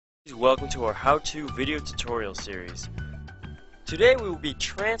Welcome to our how-to video tutorial series. Today we will be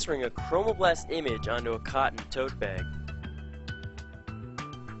transferring a ChromaBlast image onto a cotton tote bag.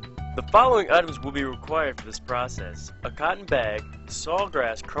 The following items will be required for this process: a cotton bag,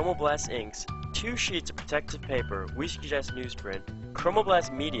 Sawgrass ChromaBlast inks, 2 sheets of protective paper, we suggest newsprint,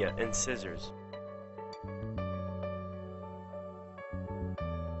 ChromaBlast media, and scissors.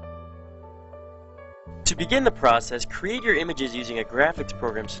 To begin the process, create your images using a graphics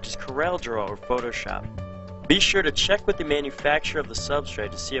program such as CorelDRAW or Photoshop. Be sure to check with the manufacturer of the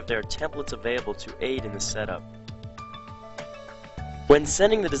substrate to see if there are templates available to aid in the setup. When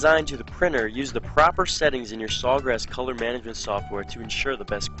sending the design to the printer, use the proper settings in your Sawgrass color management software to ensure the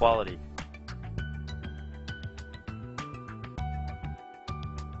best quality.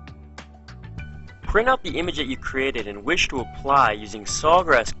 Print out the image that you created and wish to apply using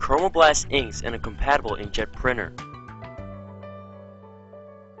Sawgrass ChromaBlast inks and a compatible inkjet printer.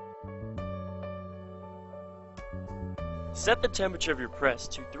 Set the temperature of your press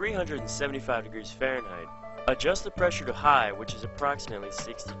to 375 degrees Fahrenheit. Adjust the pressure to high, which is approximately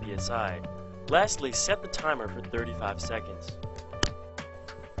 60 psi. Lastly, set the timer for 35 seconds.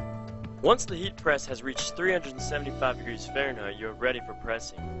 Once the heat press has reached 375 degrees Fahrenheit, you are ready for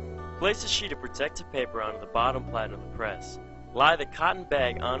pressing. Place a sheet of protective paper onto the bottom plate of the press. Lie the cotton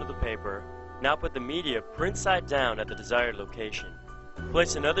bag onto the paper. Now put the media print side down at the desired location.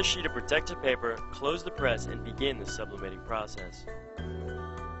 Place another sheet of protective paper, close the press, and begin the sublimating process.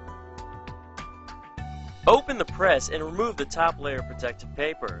 Open the press and remove the top layer of protective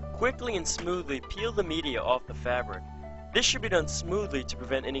paper. Quickly and smoothly peel the media off the fabric. This should be done smoothly to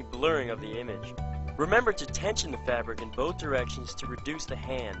prevent any blurring of the image. Remember to tension the fabric in both directions to reduce the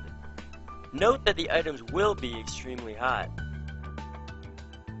hand. Note that the items will be extremely hot.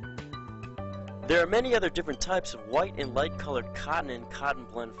 There are many other different types of white and light colored cotton and cotton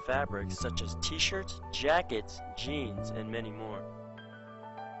blend fabrics such as t-shirts, jackets, jeans, and many more.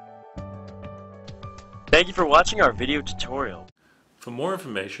 Thank you for watching our video tutorial. For more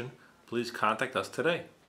information, please contact us today.